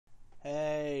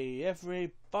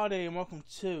Everybody, and welcome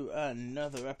to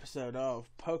another episode of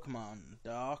Pokemon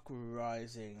Dark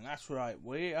Rising. That's right,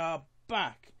 we are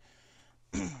back.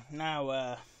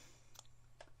 Now,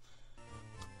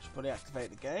 should probably activate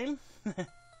the game.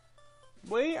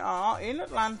 We are in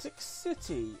Atlantic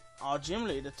City. Our gym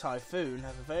leader, Typhoon,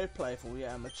 has a very playful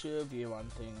yet mature view on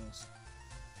things.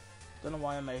 Don't know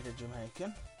why I made a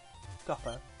Jamaican.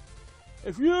 Copper.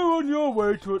 If you're on your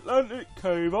way to Atlantic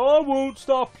Cave, I won't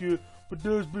stop you. But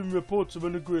there's been reports of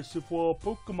an aggressive wild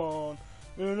Pokemon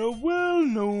and a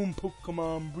well-known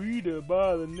Pokemon breeder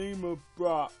by the name of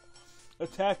Brock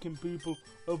attacking people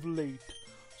of late.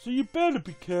 So you better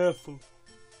be careful.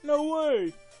 No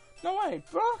way! No way,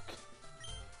 Brock!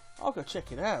 I'll go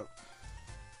check it out.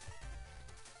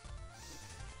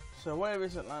 So where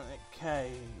is Atlantic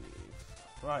Cave?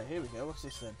 Right, here we go. What's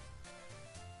this then?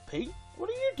 Pete, what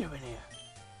are you doing here?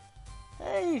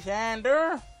 Hey,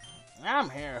 Xander.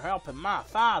 I'm here helping my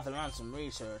father on some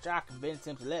research. I convinced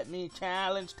him to let me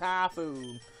challenge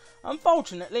Typhoon.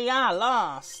 Unfortunately, I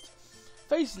lost.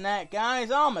 Facing that guy is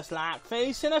almost like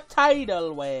facing a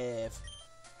tidal wave.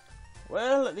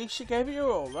 Well, at least you gave it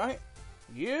your all, right?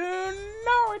 You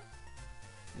know it.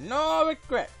 No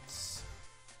regrets.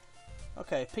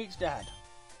 Okay, Pete's dad.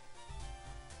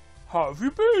 How have you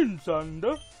been,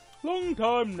 Xander? Long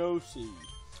time no see.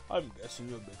 I'm guessing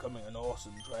you're becoming an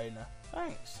awesome trainer.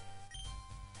 Thanks.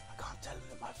 I can't tell him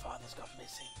that my father's gone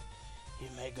missing. He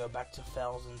may go back to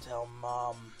Fells and tell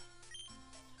Mom.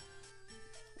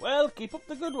 Well, keep up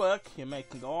the good work. You're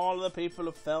making all the people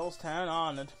of Fellstown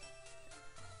honoured.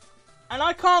 And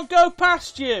I can't go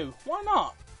past you! Why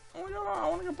not? I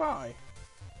want to go by.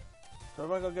 So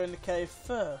have I got to go in the cave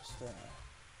first then?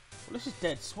 Well, this is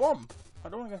Dead Swamp. I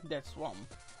don't want to go in Dead Swamp.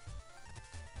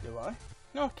 Do I?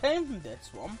 No, I came from Dead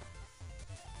Swamp.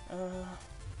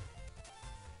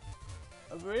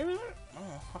 Really?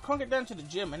 Oh, I can't get down to the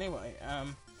gym anyway.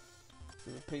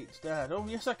 With Pete's dad. Oh,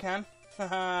 yes I can.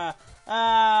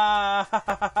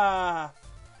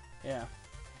 Yeah.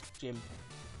 Gym.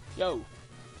 Yo.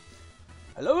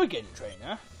 Hello again,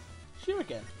 trainer. It's you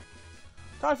again.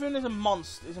 Typhoon is a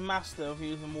monster. Is a master of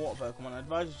using water Pokemon. I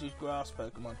advise you to use grass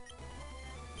Pokemon.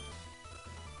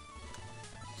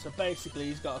 So basically,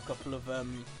 he's got a couple of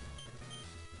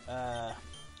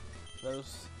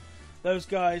those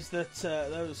guys that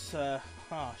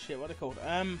oh shit, what are they called?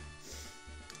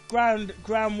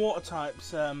 Ground water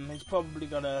types. He's probably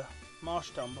got a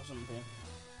Marshtomp or something.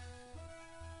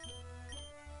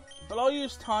 But I'll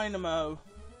use Tynamo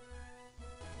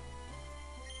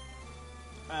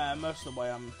most of the way.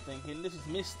 I'm thinking this is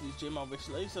Misty's gym,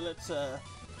 obviously. So let's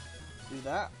do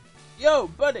that. Yo,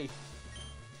 buddy.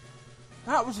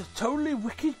 That was a totally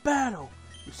wicked battle.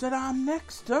 You said I'm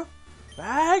next, huh?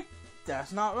 Right?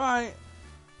 That's not right.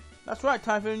 That's right,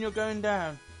 Typhoon, you're going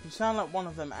down. You sound like one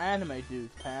of them anime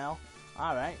dudes, pal.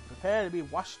 Alright, prepare to be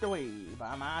washed away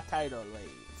by my tidal wave.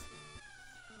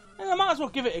 And I might as well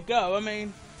give it a go, I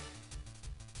mean...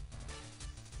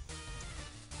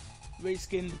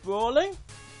 Reskinned Brawly.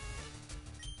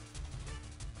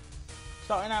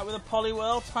 Starting out with a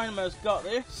Poliwhirl, Tynamo's got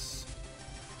this.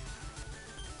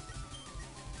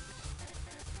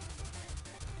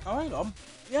 Oh, hang on.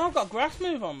 Yeah, I've got Grass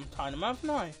Move on Tynamo, haven't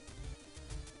I?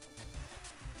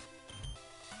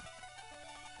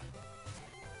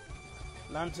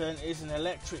 Lantern is an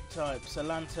electric type, so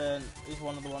Lantern is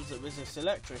one of the ones that resists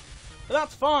electric. But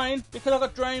that's fine, because I've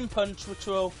got Drain Punch, which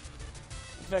will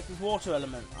affect his water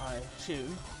element, I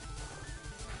assume.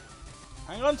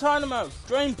 Hang on, Tynamo!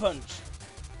 Drain Punch!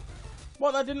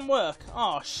 What, that didn't work?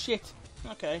 Oh, shit.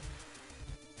 Okay.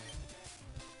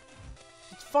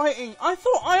 Fighting. I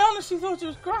honestly thought it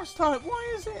was grass type.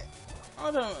 Why is it?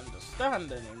 I don't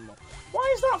understand anymore.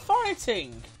 Why is that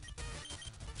fighting?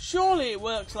 Surely it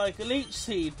works like a leech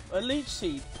seed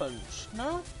punch.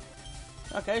 No?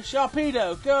 Okay,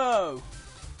 Sharpedo, go.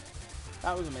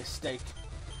 That was a mistake.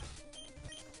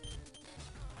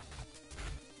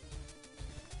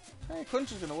 Hey,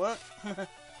 Crunch is gonna work.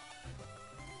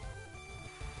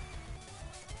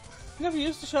 Never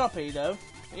used a Sharpedo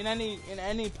in any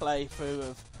playthrough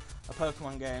of a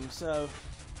Pokemon game, so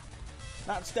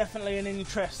that's definitely an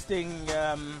interesting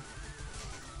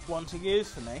one to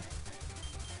use for me.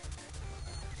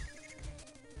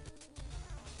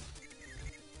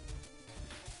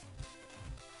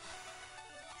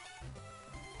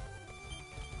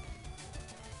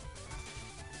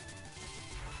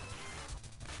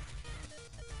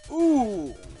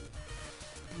 Ooh,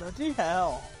 bloody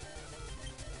hell.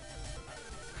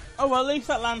 Oh, well, at least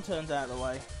that Lantern's out of the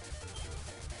way.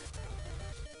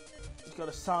 He's got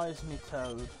a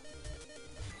Seismitoad.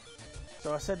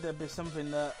 So I said there'd be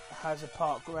something that has a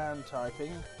part ground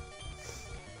typing.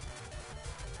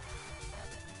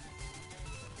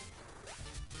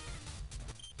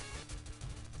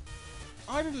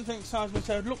 I didn't think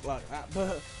Seismitoad looked like that,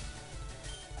 but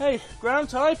hey, ground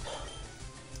type.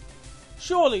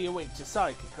 Surely you're weak to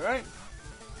psychic, right?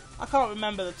 I can't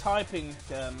remember the typing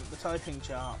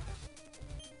chart.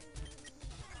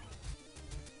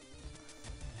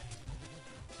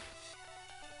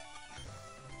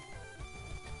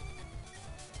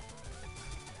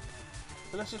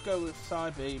 So let's just go with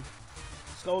Psybeam.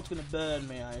 Scald's gonna burn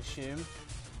me, I assume.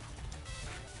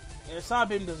 Yeah,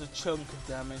 Psybeam does a chunk of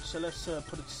damage, so let's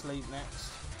put it to sleep next.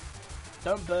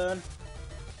 Don't burn.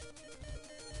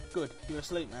 Good, you're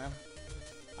asleep now.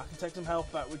 I can take some health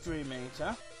back with Dream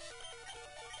Eater.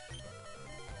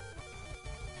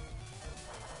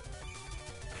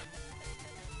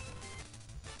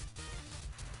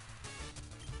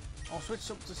 I'll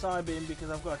switch up to Psybeam because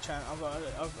I've got a chance.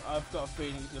 I've got a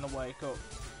feeling he's gonna wake up.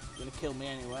 He's gonna kill me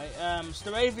anyway.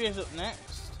 Staravia's up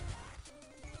next.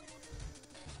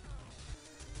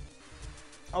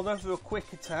 I'll go for a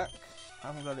quick attack. I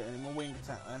haven't got it anymore. Wing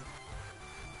attack then.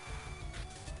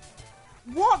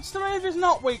 What? Staravia's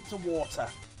not weak to water.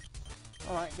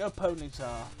 Alright, go Ponyta.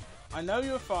 I know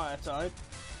you're a fire type,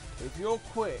 but if you're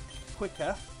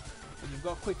quicker, and you've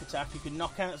got quick attack, you can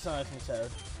knock out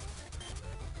Seismitoad.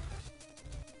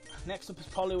 Next up is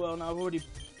Poliwhirl, and I've already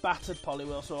battered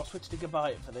Poliwhirl, so I'll switch to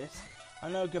Gabite for this. I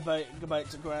know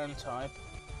Gabite's a ground type,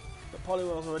 but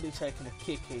Poliwhirl's already taken a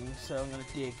kicking, so I'm going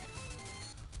to dig.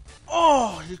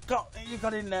 Oh, you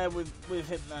got in there with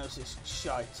Hypnosis.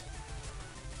 Shite.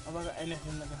 Have I got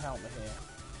anything that can help me here?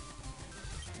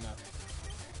 No.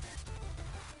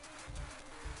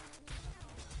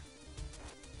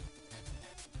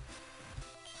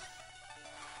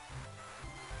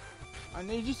 I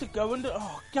need you to go under.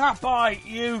 Oh, Gabite,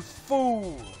 you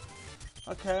fool!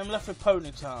 Okay, I'm left with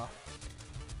Ponyta.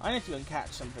 I need to go and catch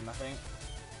something, I think.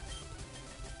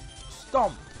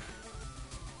 Stomp!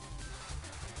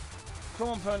 Come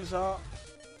on, Ponyta.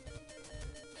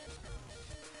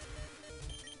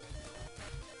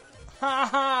 Ha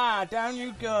ha! Down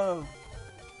you go!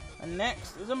 And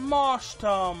next is a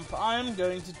Marshtomp. I am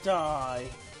going to die.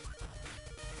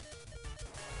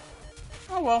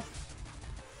 Oh well.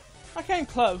 I came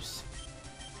close.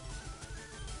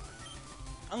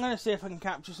 I'm going to see if I can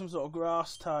capture some sort of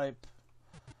grass type.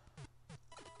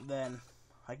 Then,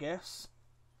 I guess.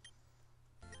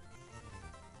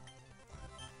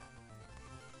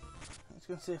 Let's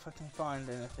go see if I can find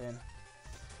anything.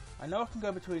 I know I can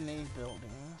go between these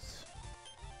buildings.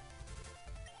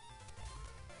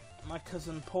 My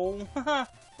cousin Paul.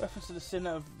 Reference to the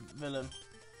Sinnoh villain.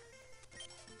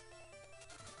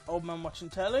 Old man watching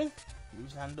telly. With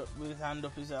his hand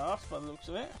up his arse by the looks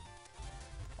of it.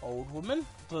 Old woman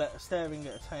staring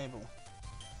at a table.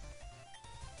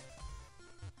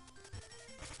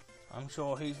 I'm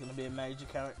sure he's going to be a major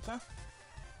character.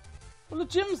 Well, the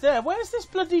gym's there. Where's this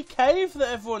bloody cave that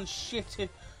everyone's shitting?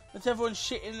 That everyone's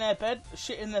shitting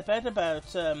their bed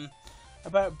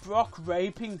about Brock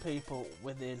raping people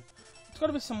within. It's got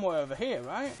to be somewhere over here,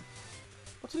 right?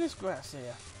 What's in this grass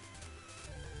here?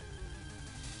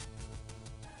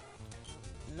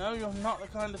 No, you're not the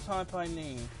kind of type I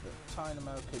need, but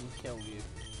Tynamo can kill you.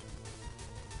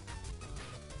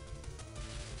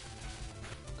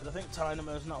 Because I think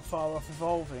Tynamo's not far off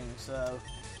evolving, so...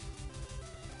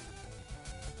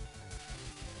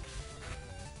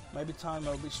 maybe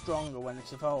Tynamo will be stronger when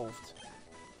it's evolved.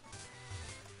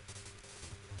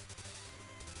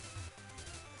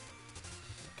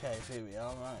 Okay, here we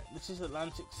are, right. This is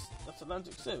that's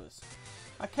Atlantic Sewers.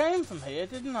 I came from here,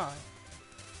 didn't I?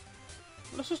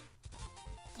 Let's just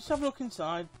have a look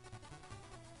inside.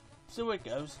 See where it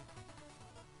goes.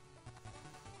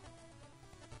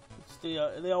 It's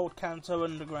the old Kanto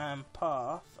underground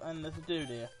path, and there's a dude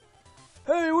here.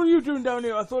 Hey, what are you doing down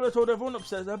here? I thought I told everyone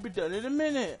upstairs I'd be done in a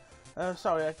minute.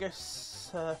 Sorry, I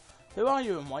guess. Who are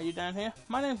you and why are you down here?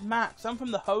 My name's Max. I'm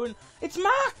from the Hoenn. It's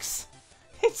Max.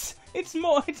 It's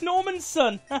Norman's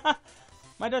son.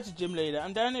 My dad's a gym leader.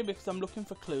 I'm down here because I'm looking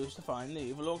for clues to find the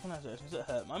evil organisations that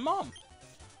hurt my mom.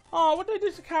 Oh, what did they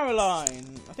do to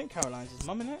Caroline? I think Caroline's his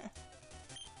mum, isn't it?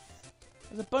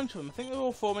 There's a bunch of them. I think they're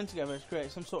all forming together to create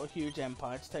some sort of huge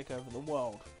empire to take over the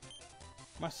world.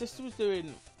 My sister was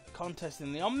doing a contest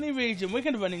in the Omni region. We're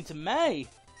going to run into May.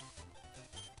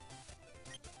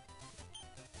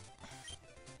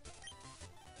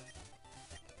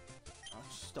 I'll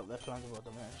just stop their plans of what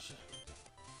damage.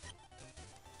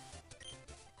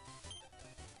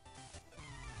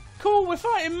 Cool, we're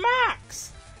fighting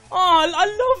Max! Oh,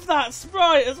 I love that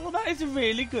sprite as well. That is a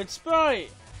really good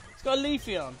sprite. It's got a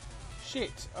Leafeon.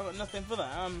 Shit, I got nothing for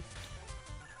that.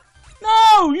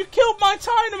 No, you killed my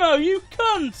Dynamo, you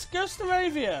cunt! Go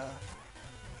Staravia.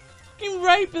 Fucking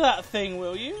rape that thing,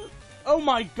 will you? Oh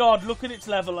my god, look at its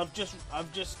level. I've just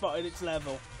spotted its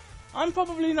level. I'm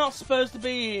probably not supposed to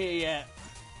be here yet.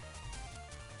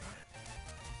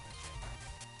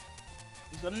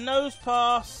 He's got a nose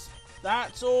pass.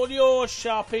 That's all yours,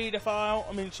 Sharpedophile.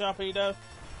 I mean, Sharpedo.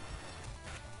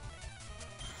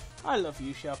 I love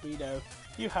you, Sharpedo.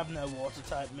 You have no water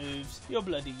type moves. You're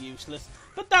bloody useless.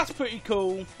 But that's pretty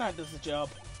cool. That does the job.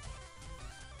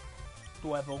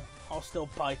 Dwebble. I'll still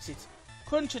bite it.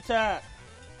 Crunch attack.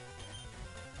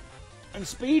 And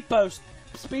speed boost.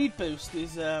 Speed boost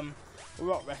is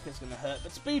Rock Wrecker's gonna hurt,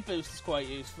 but speed boost is quite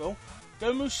useful.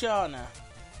 Go Musharna.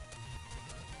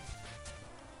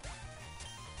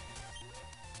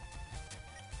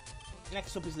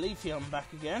 Next up is Leafeon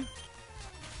back again.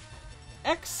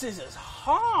 X-Scissors,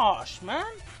 harsh, man.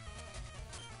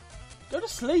 Go to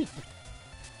sleep.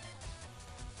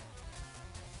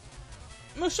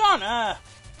 Musharna.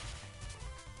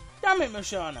 Damn it,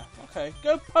 Musharna. Okay,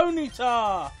 go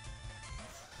Ponyta.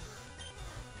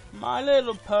 My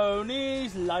little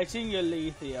ponies lighting your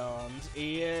Leafeon's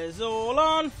ears all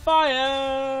on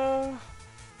fire.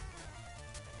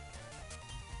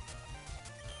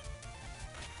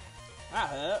 That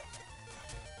hurt.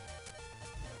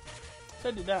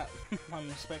 So did that. I'm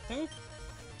expecting.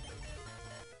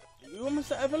 You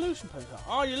almost at evolution Pokemon.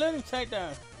 Oh, you're learning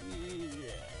takedown.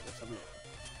 Yeah, let's have a look.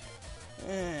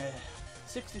 Yeah.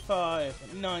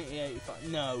 65, 90, 85.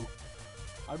 No.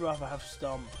 I'd rather have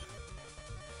Stomp.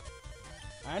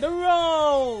 And a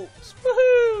roll!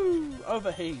 Woohoo!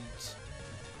 Overheat.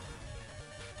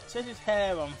 Set his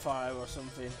hair on fire or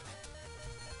something.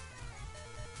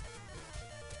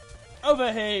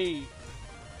 Overheat!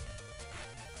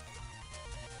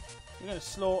 You're going to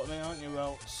slaughter me, aren't you,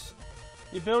 Rolts?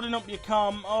 You're building up your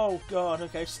calm. Oh, God.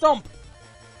 Okay, Stomp!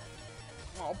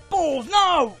 Oh, balls!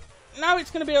 No! Now it's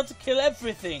going to be able to kill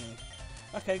everything.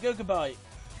 Okay, go goodbye.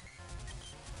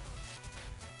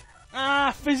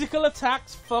 Ah, physical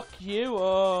attacks. Fuck you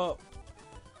up.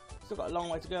 Still got a long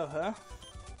way to go, huh?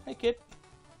 Hey, kid.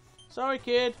 Sorry,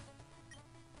 kid.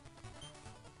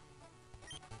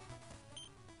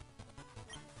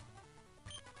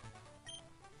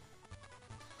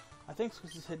 I think it's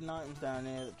because there's hidden items down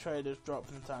here that traders drop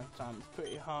from time to time. It's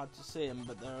pretty hard to see them,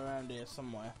 but they're around here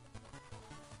somewhere.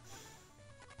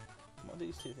 What are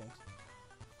these two things?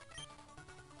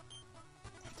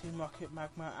 Team Rocket,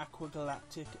 Magma, Aqua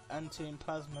Galactic, and Team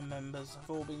Plasma members have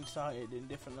all been sighted in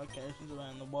different locations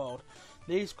around the world.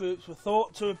 These groups were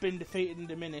thought to have been defeated and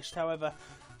diminished. However,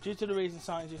 due to the recent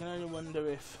sightings, you can only wonder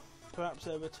if perhaps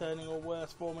they're returning or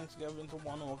worse, forming together into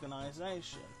one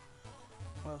organisation.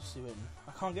 What else is he written?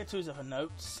 I can't get to his other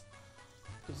notes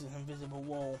because there's an invisible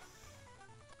wall.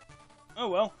 Oh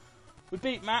well, we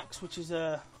beat Max, which is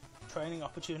a training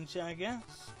opportunity, I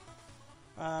guess.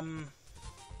 I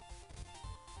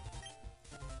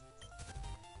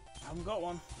haven't got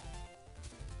one.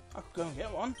 I could go and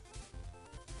get one.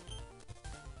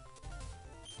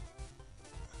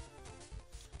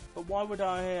 But why would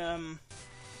I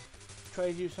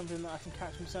trade you something that I can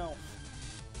catch myself?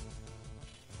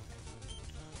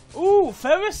 Ooh,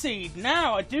 Ferroseed!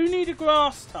 Now, I do need a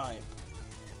grass type.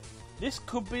 This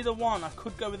could be the one. I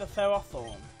could go with a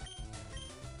Ferrothorn.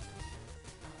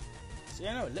 See,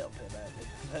 I know a little bit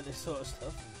about this sort of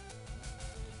stuff.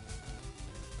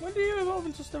 When do you evolve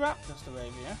into Staraptor,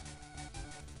 Staravia?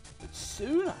 It's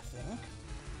soon, I think.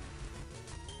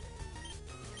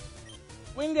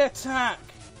 Wing attack!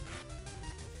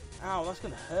 Ow, that's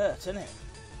gonna hurt, isn't it?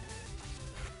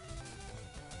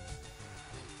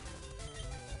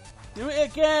 Do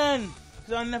it again!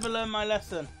 Because I never learned my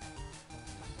lesson.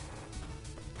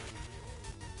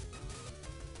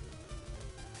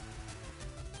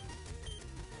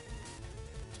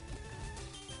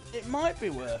 It might be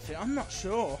worth it, I'm not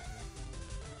sure.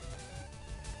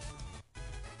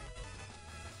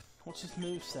 What's his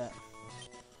moveset?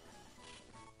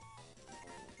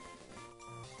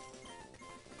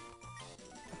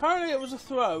 Apparently it was a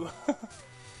throw.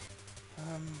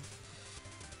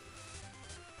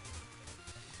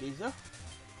 Geezer.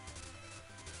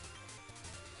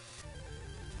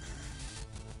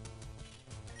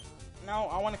 Now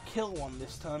I want to kill one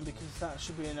this time because that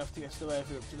should be enough to get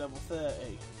Staravia up to level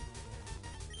 30.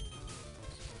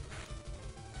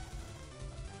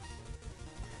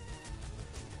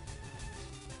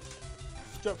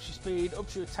 Drops your speed,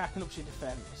 ups your attack and ups your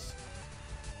defense.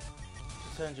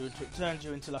 Turns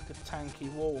you into like a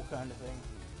tanky wall kind of thing.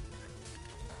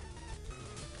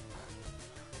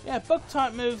 Yeah, bug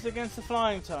type moves against the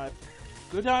flying type.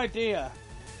 Good idea,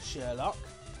 Sherlock.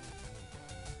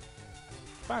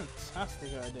 Fantastic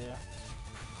idea.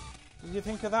 Did you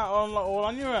think of that all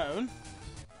on your own?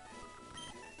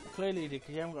 Clearly you did,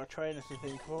 because you haven't got a trainer to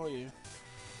think for you.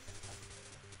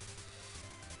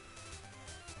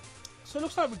 So it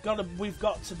looks like we've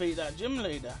got to beat that gym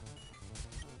leader.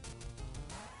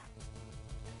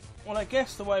 Well, I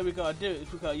guess the way we got to do it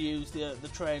is we've got to use the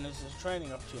trainers as a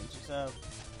training opportunity. So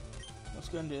let's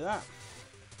go and do that.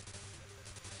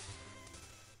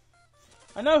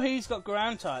 I know he's got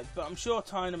ground type, but I'm sure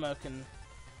Tynamo can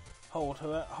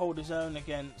hold his own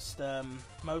against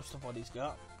most of what he's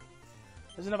got.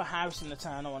 There's another house in the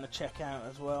town I want to check out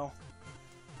as well.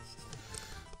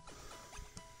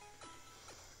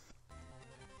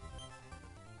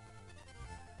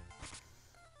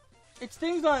 It's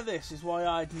things like this is why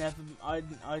I'd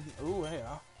ooh, here.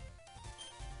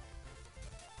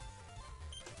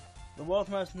 The world's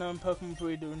most known Pokemon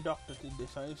breeder and doctor did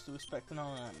this. I used to respect and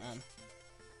honor that man.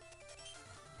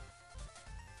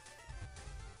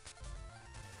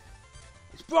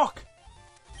 It's Brock!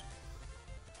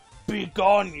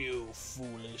 Begone, you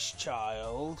foolish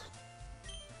child.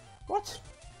 What?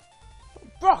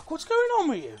 Brock, what's going on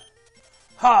with you?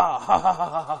 Ha ha ha ha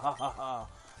ha ha ha ha.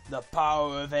 The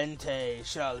power of Entei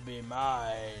shall be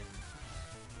mine.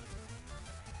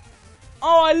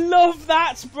 Oh, I love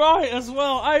that sprite as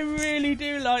well. I really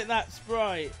do like that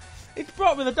sprite. It's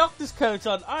Brock with a doctor's coat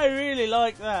on. I really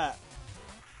like that.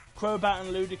 Crobat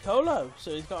and Ludicolo.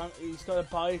 So he's got a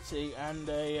Bitey and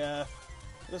a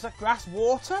there's that grass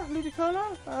water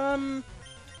Ludicolo.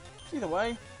 Either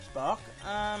way, Spark.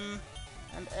 And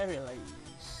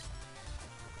Aerialise.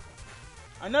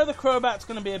 I know the Crobat's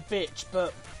going to be a bitch,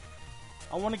 but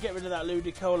I want to get rid of that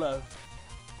Ludicolo.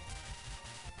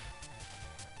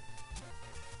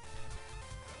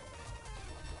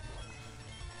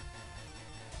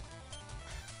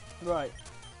 Right,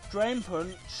 Drain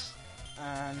Punch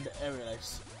and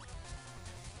Aerialise.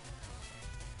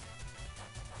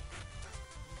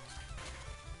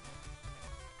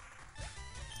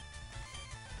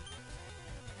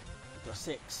 Got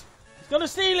 6. He's got a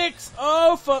Steelix!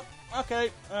 Oh fuck! Okay,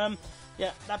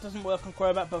 yeah, that doesn't work on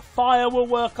Crobat, but Fire will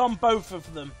work on both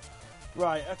of them.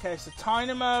 Right, okay, so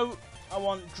Tynamo, I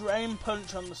want Drain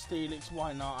Punch on the Steelix,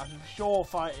 why not? I'm sure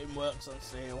Fighting works on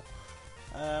Steel.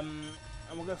 And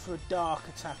we'll go for a Dark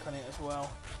attack on it as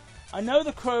well. I know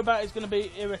the Crobat is going to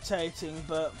be irritating,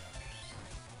 but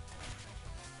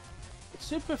it's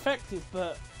super effective,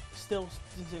 but still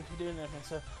doesn't seem to be doing anything,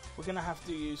 so we're going to have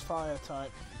to use Fire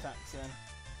type attacks then.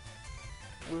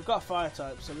 We've got Fire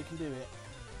type, so we can do it.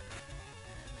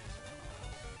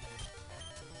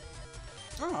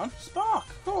 Hang on, Spark,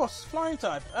 of course, Flying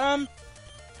type.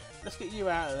 Let's get you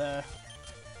out of there.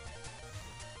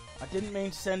 I didn't mean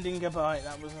to send in Gabite,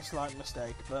 that was a slight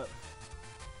mistake, but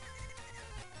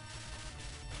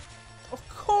of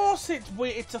course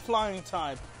it's a Flying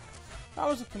type. That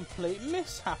was a complete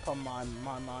mishap on my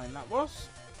mind, that was.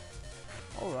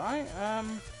 Alright,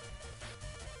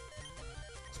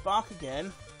 Spark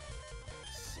again.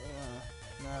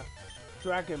 No,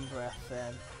 Dragon Breath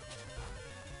then.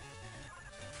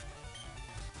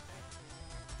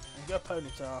 And go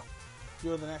Ponyta.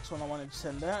 You're the next one I wanted to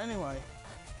send out anyway.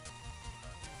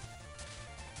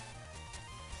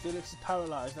 Felix is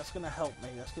paralysed, that's going to help me,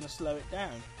 that's going to slow it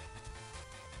down.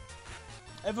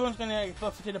 Everyone's going to get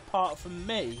buffeted apart from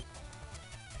me.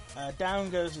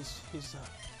 Down goes his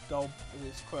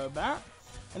Crobat.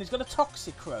 And he's got a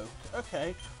Toxicroak.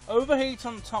 Okay, Overheat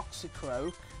on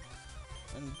Toxicroak.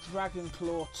 And Dragon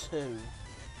Claw 2. And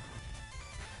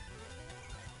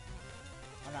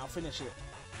I'll finish it.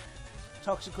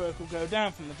 Toxicroak will go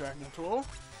down from the Dragon Claw.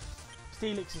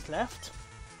 Steelix is left.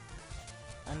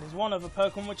 And there's one other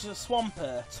Pokemon which is a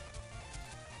Swampert.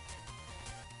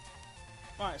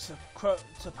 Right, so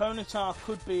Ponyta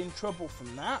could be in trouble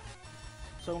from that.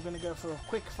 So I'm going to go for a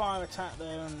quick fire attack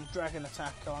there and dragon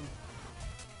attack on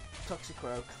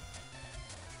Toxicroak.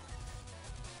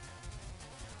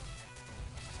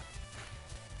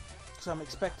 So I'm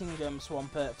expecting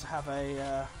Swampert to have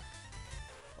a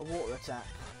water attack.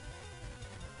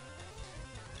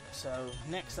 So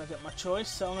next I get my choice,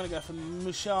 so I'm going to go for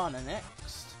Musharna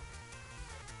next.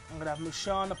 I'm going to have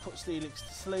Musharna put Steelix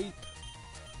to sleep.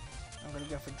 I'm going to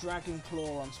go for Dragon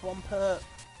Claw on Swampert.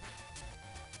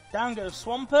 Down goes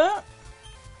Swampert.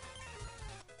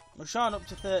 Musharna up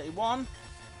to 31.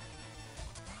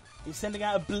 He's sending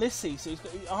out a Blissey, so he's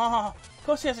got... of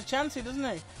course he has a chance here, doesn't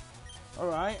he?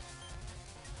 Alright.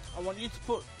 I want you to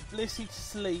put Blissey to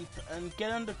sleep and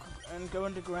get under and go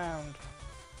underground.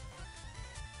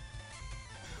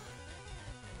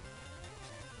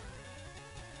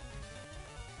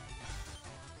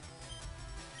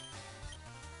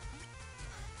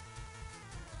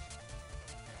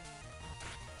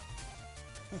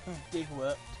 Dig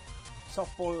worked.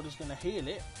 Soft boiled is going to heal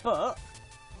it, but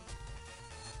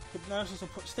Hypnosis will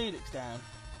put Steelix down.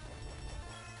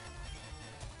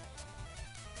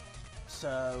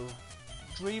 So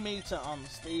Dream Eater on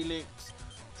Steelix,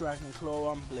 Dragon Claw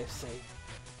on Blissey.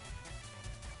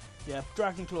 Yeah,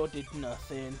 Dragon Claw did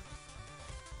nothing.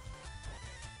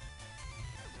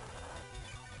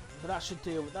 But that should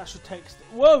deal with, that should take...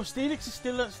 Whoa, Steelix is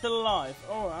still alive.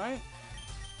 Alright.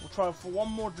 We'll try for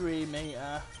one more Dream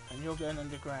Eater, and you're going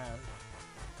underground.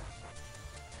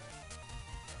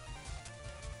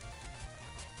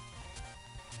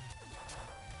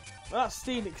 Well, that's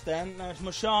Steelix then. There's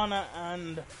Musharna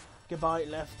and Gabite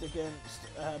left against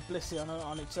Blissey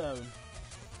on its own.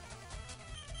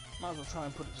 Might as well try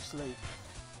and put it to sleep.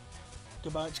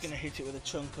 Gabite's going to hit it with a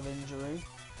chunk of injury.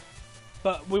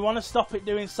 But we want to stop it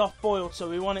doing soft boiled, so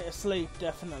we want it asleep,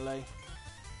 definitely.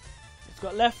 It's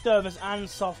got leftovers and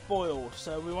soft boiled,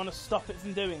 so we want to stop it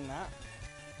from doing that.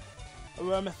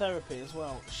 Aromatherapy as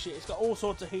well. Shit, it's got all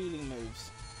sorts of healing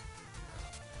moves.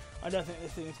 I don't think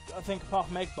this thing, I think apart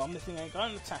from Egg Bomb, this thing ain't got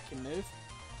an attacking move.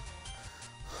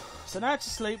 So now to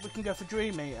sleep, we can go for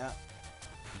Dream Eater.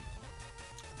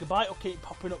 Gabite will keep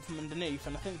popping up from underneath,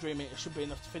 and I think Dream Eater should be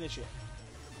enough to finish it.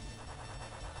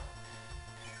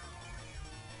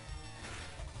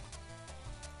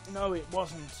 No, it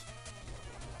wasn't.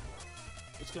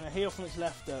 It's going to heal from its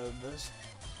leftovers.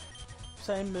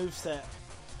 Same moveset.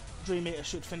 Dream Eater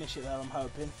should finish it though, I'm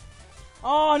hoping.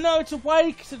 Oh no, it's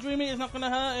awake, so Dream Eater's not going to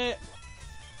hurt it.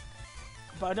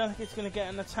 But I don't think it's going to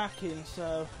get an attack in,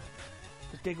 so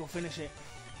the Dig will finish it.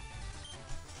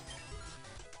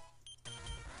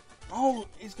 Oh,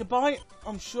 it's Gabite?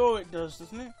 I'm sure it does,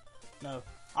 doesn't it? No.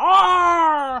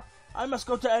 Ah! I must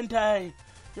go to Entei.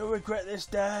 You'll regret this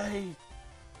day.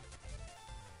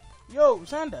 Yo,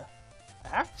 Xander.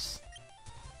 Axe?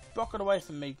 Brock got away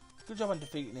from me. Good job on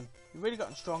defeating him. You've really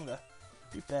gotten stronger.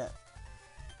 You bet.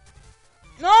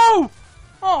 No!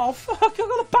 Oh, fuck. I've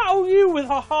got to battle you with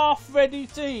a half-ready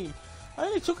team. I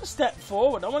only took a step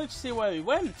forward. I wanted to see where he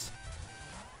went.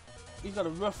 He's got a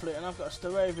Rufflet and I've got a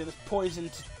Staravia that's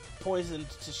poisoned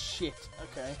to shit.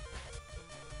 Okay.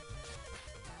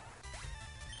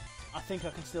 I think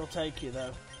I can still take you,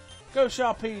 though. Go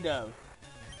Sharpedo.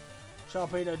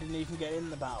 Sharpedo didn't even get in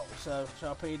the battle, so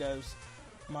Sharpedo's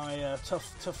my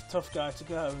tough guy to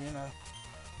go. You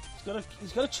know,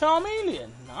 he's got a Charmeleon.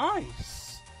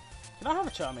 Nice. Can I have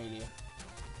a Charmeleon?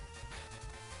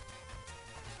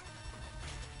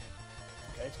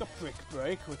 Okay, it's got Brick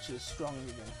Break, which is strong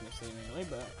against me seemingly,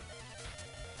 but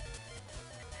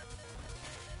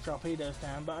Sharpedo's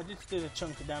down. But I did do a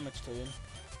chunk of damage to him,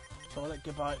 so I'll let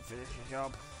Gabite finish the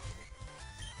job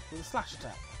with a slash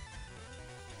attack.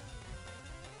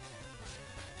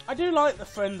 I do like the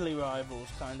friendly rivals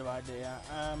kind of idea.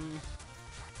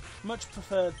 Much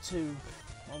preferred to,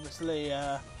 obviously,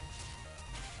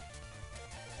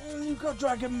 you've got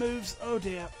dragon moves. Oh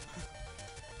dear.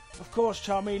 Of course,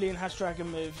 Charmeleon has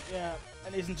dragon moves, yeah,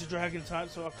 and isn't a dragon type,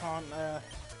 so I can't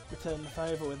return the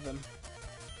favour with them.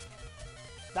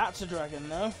 That's a dragon,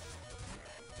 though.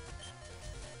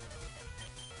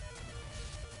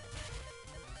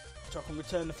 So I can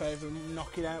return the favour and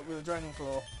knock it out with a Dragon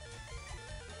Claw.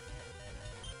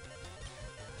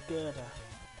 Gerda.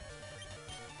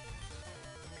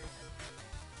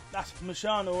 That's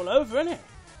Musharna all over, isn't it?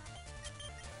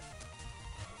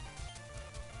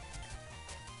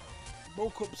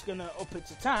 Bullcup's going to up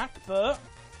its attack, but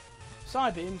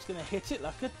Psybeam's going to hit it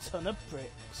like a ton of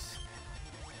bricks.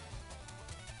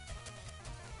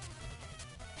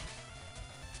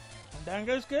 And down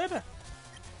goes Gerda.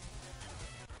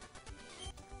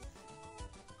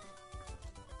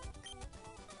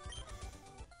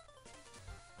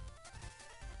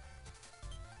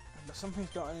 But something's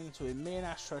gotten into him. Me and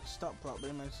Ash tried to stop Brock, but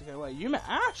he managed to get away. You met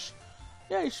Ash?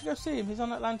 Yeah, you should go see him. He's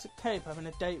on Atlantic Cape having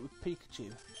a date with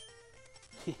Pikachu.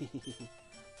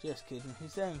 Just kidding.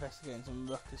 He's there investigating some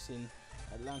ruckus in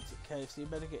Atlantic Cave, so you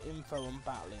better get info on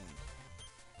battling.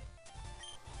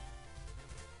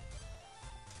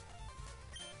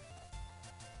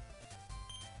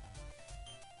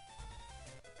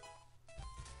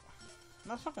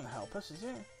 That's not going to help us, is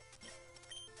it?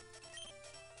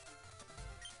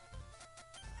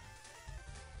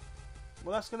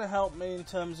 Well, that's going to help me in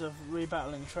terms of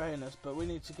rebattling trainers, but we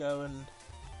need to go and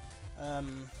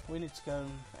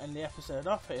end the episode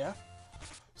off here.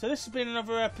 So this has been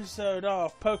another episode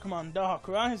of Pokemon Dark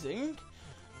Rising.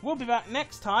 We'll be back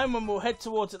next time when we'll head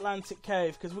towards Atlantic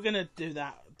Cave, because we're going to do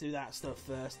that stuff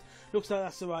first. Looks like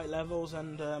that's the right levels,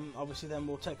 and obviously then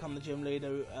we'll take on the gym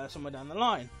leader somewhere down the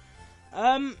line.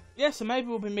 Yeah, so maybe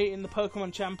we'll be meeting the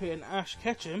Pokemon champion Ash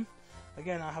Ketchum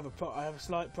Again, I have a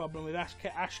slight problem with Ash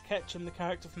Ketchum, the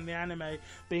character from the anime,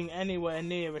 being anywhere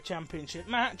near a championship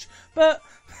match, but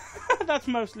that's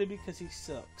mostly because he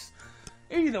sucks.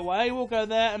 Either way, we'll go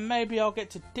there, and maybe I'll get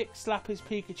to dick slap his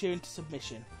Pikachu into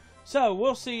submission. So,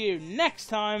 we'll see you next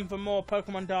time for more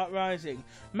Pokemon Dark Rising.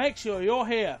 Make sure you're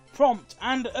here, prompt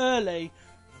and early,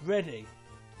 ready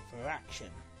for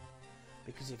action.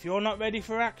 Because if you're not ready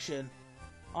for action,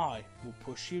 I will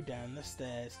push you down the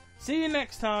stairs. See you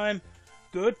next time.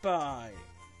 Goodbye.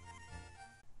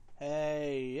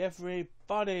 Hey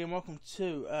everybody, and welcome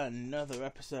to another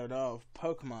episode of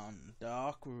Pokemon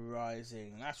Dark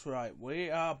Rising. That's right, we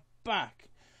are back.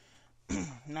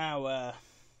 Now,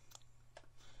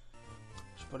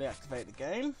 should probably activate the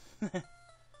game.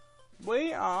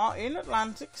 We are in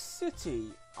Atlantic City.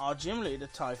 Our gym leader,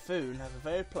 Typhoon, has a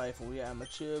very playful yet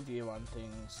mature view on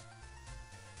things.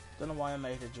 Don't know why I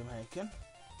made a Jamaican.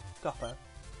 Copper.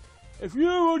 If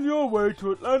you're on your way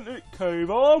to Atlantic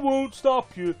Cave, I won't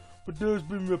stop you, but there's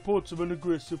been reports of an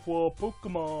aggressive wild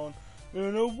Pokemon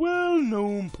and a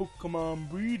well-known Pokemon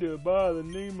breeder by the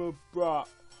name of Brock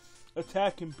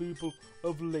attacking people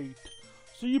of late.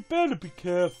 So you better be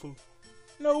careful.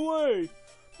 No way!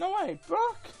 No way,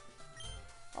 Brock!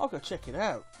 I'll go check it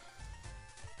out.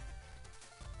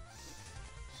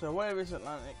 So where is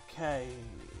Atlantic Cave?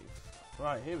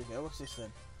 Right, here we go. What's this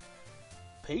then?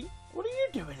 Pete? What are you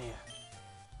doing here?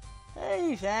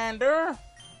 Hey, Xander.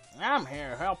 I'm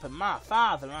here helping my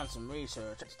father on some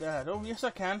research. It's Dad. Oh, yes,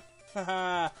 I can.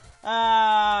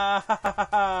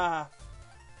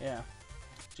 Yeah.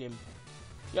 Jim.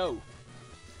 Yo.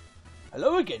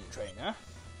 Hello again, trainer.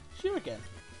 Sure again.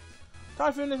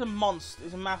 Typhoon is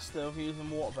a master of using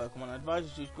water Pokemon. I advise you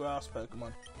to use grass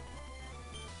Pokemon.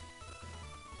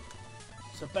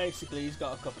 So basically, he's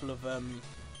got a couple of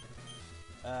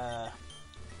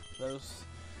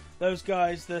those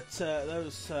guys that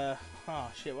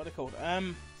oh shit, what are they called?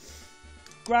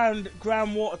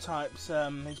 Ground water types.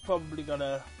 He's probably got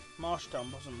a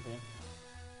Marshtomp or something.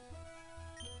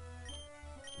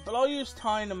 But I'll use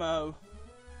Tynamo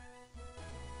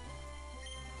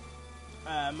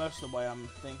most of the way. I'm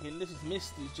thinking this is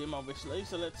Misty's gym, obviously.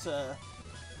 So let's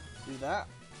do that.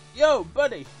 Yo,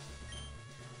 buddy.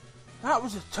 That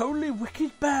was a totally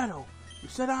wicked battle. You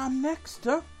said I'm next,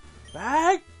 huh?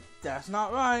 Right? That's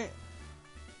not right.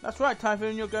 That's right,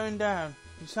 Typhoon, you're going down.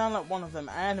 You sound like one of them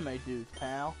anime dudes,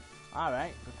 pal.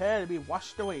 Alright, prepare to be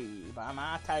washed away by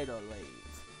my tidal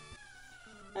wave.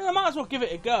 And I might as well give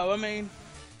it a go, I mean...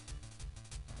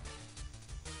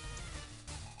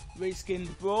 Reskinned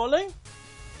Brawly.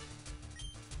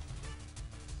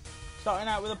 Starting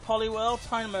out with a Poliwhirl,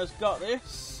 Tynamo's got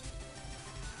this.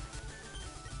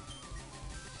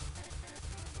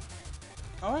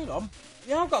 Oh, hang on.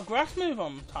 Yeah, I've got a grass move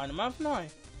on Tynamo, haven't I?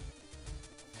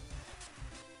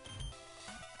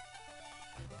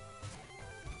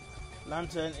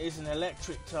 Lantern is an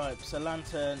electric type, so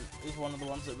Lantern is one of the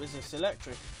ones that resists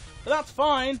electric. But that's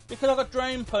fine, because I've got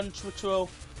Drain Punch, which will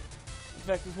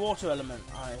affect his water element,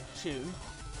 I assume.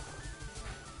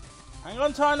 Hang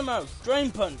on, Tynamo!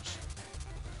 Drain Punch!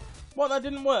 What, that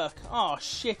didn't work? Oh,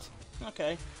 shit.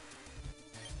 Okay.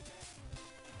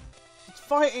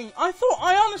 Fighting. I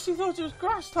honestly thought it was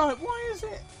grass type. Why is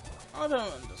it? I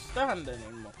don't understand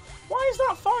anymore. Why is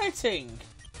that fighting?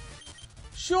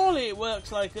 Surely it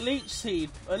works like a leech seed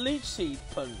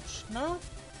punch. No?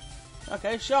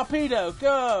 Okay, Sharpedo,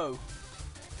 go.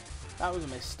 That was a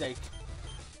mistake.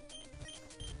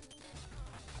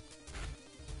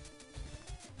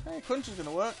 Hey, Crunch is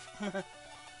gonna work.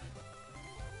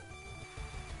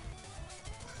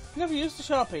 Never used a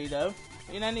Sharpedo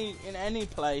in any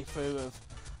playthrough of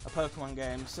a Pokemon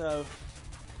game, so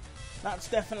that's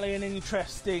definitely an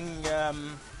interesting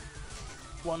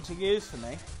one to use for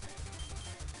me.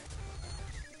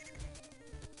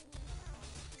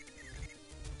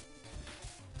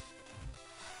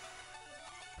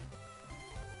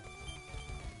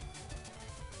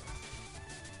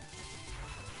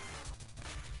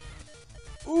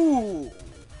 Ooh,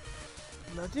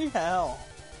 bloody hell.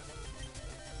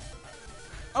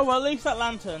 Oh, well, at least that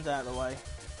Lantern's out of the way.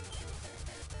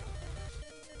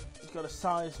 He's got a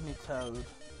Seismitoad.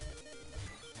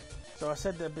 So I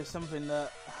said there'd be something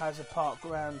that has a part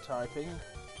ground typing.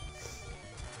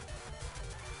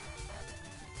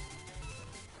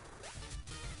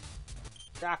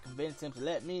 I convinced him to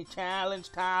let me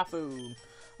challenge Typhoon.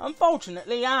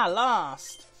 Unfortunately, I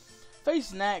lost.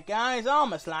 Facing that guy is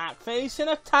almost like facing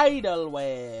a tidal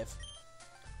wave.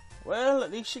 Well,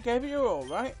 at least you gave it your all,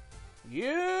 right?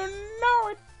 You know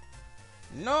it.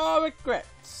 No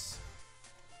regrets.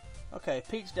 Okay,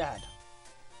 Pete's dad.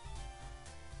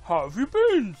 How have you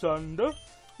been, Sander?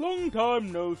 Long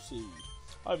time no see.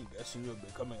 I'm guessing you're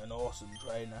becoming an awesome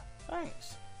trainer.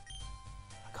 Thanks.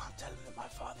 I can't tell him that my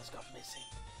father's gone missing.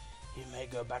 He may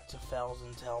go back to Fells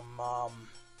and tell Mom.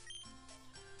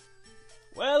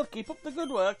 Well, keep up the good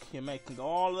work. You're making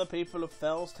all the people of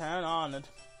Fells Town honoured.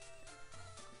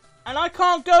 And I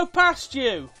can't go past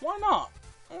you! Why not?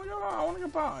 I want to go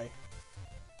by.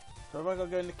 So have I got to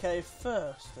go in the cave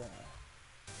first then?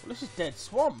 Well, this is Dead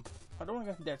Swamp. I don't want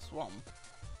to go to Dead Swamp.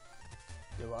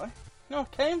 Do I? No, I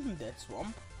came from Dead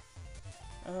Swamp.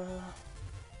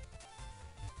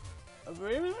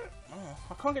 Really? Oh,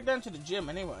 I can't get down to the gym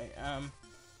anyway.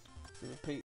 Repeat